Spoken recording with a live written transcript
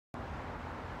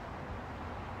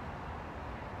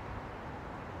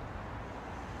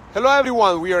Hello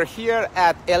everyone, we are here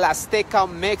at El Azteca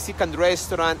Mexican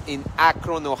restaurant in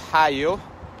Akron, Ohio,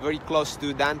 very close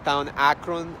to downtown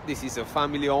Akron. This is a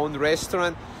family-owned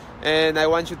restaurant and I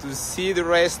want you to see the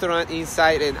restaurant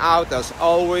inside and out. As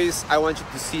always, I want you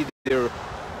to see their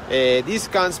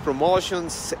discounts,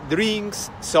 promotions, drinks.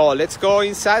 So let's go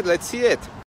inside, let's see it.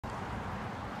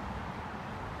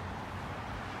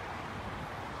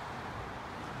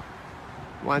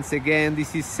 Once again,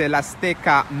 this is El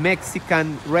Azteca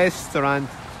Mexican restaurant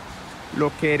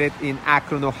located in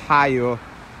Akron, Ohio.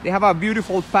 They have a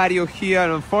beautiful patio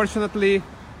here. Unfortunately,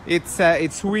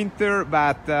 it's winter,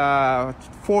 but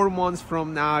 4 months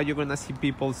from now, you're gonna see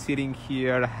people sitting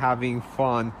here having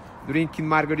fun, drinking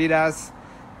margaritas,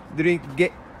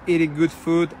 eating good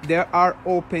food. They are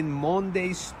open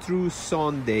Mondays through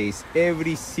Sundays,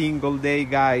 every single day,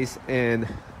 guys, and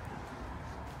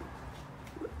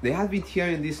they have been here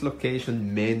in this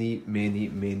location many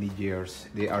years.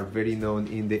 They are very known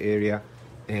in the area,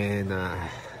 and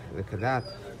look at that.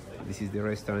 This is the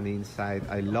restaurant inside.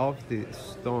 I love the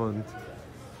stone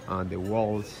on the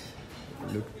walls.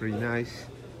 Look pretty nice.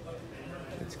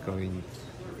 Let's go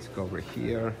over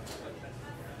here.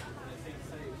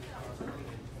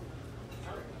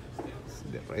 This is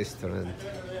the restaurant.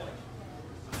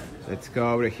 Let's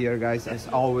go over here, guys. As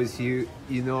always, you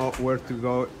know where to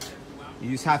go. You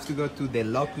just have to go to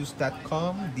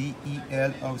DELOCUS.com,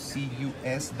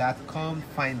 DELOCUS.com,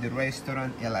 find the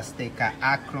restaurant El Azteca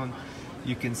Akron.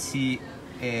 You can see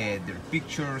their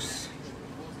pictures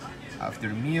of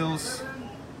their meals.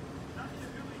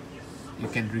 You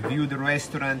can review the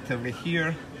restaurant over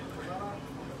here.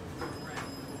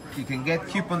 You can get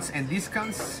coupons and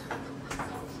discounts.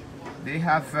 They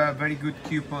have very good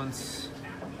coupons.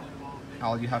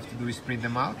 All you have to do is print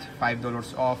them out.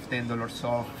 $5 off, $10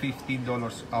 off,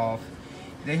 $15 off.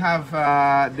 They have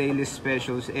daily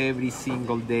specials every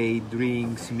single day,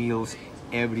 drinks, meals,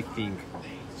 everything.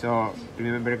 So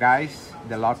remember, guys,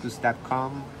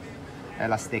 DELOCUS.com,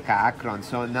 El Azteca Akron.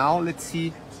 So now let's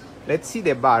see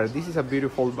the bar. This is a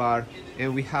beautiful bar,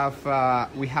 and we have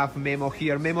Memo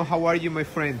here. Memo, how are you, my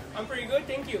friend? I'm pretty good,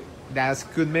 thank you. That's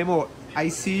good, Memo. I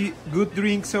see good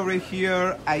drinks over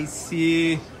here. I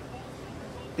see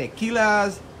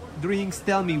tequilas, drinks.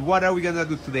 Tell me, what are we gonna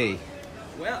do today?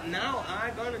 Well, now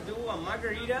I'm gonna do a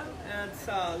margarita. It's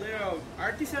a little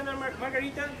artisan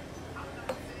margarita.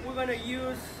 We're gonna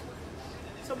use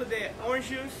some of the orange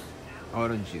juice.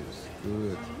 Orange juice,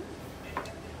 good.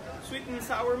 Sweet and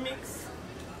sour mix.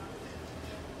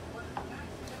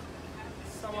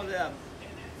 Some of the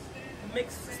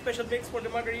special mix for the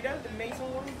margarita, the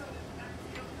mason one.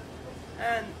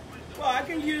 And, well, I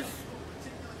can use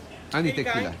any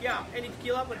tequila. Kind, yeah, any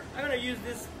tequila, but I'm gonna use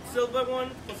this silver one,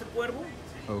 Jose Cuervo.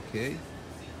 Okay.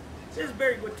 This is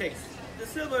very good taste. The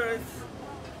silver is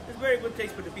very good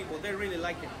taste for the people. They really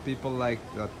like it. People like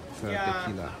that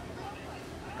tequila.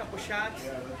 A couple shots.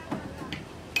 I'm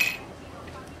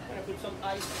gonna put some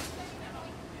ice.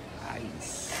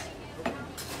 Ice. That's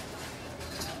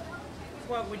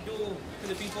what we do to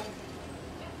the people.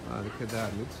 Look at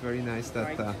that. Looks very nice.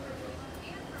 That.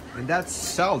 And that's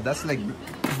salt. That's like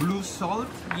blue salt.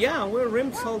 Yeah, we're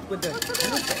rim salt with the.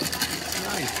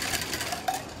 Nice.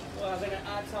 Well, I'm gonna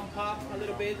add some pop, a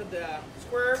little bit of the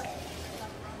squirt,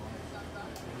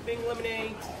 pink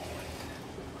lemonade.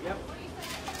 Yep.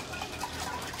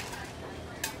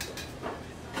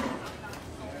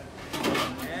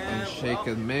 And shake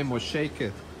it, Memo. Shake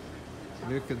it.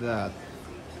 Look at that.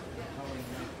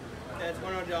 That's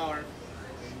one of our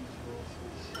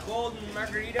golden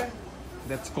margarita.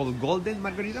 That's called golden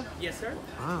margarita? Yes, sir.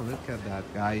 Ah, look at that,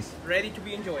 guys. Ready to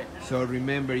be enjoyed. So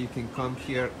remember, you can come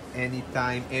here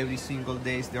anytime, every single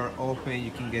day they're open.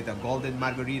 You can get a golden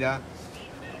margarita.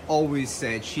 Always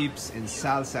chips and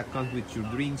salsa comes with your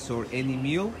drinks or any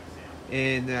meal.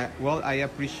 And well, I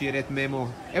appreciate it,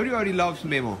 Memo. Everybody loves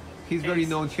Memo. He's very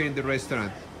known here in the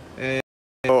restaurant.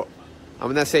 So I'm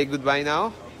gonna say goodbye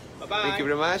now. Bye-bye. Thank you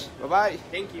very much. Bye-bye.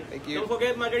 Thank you. Thank you. Don't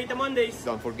forget Margarita Mondays.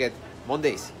 Don't forget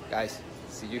Mondays, guys.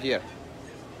 See you here.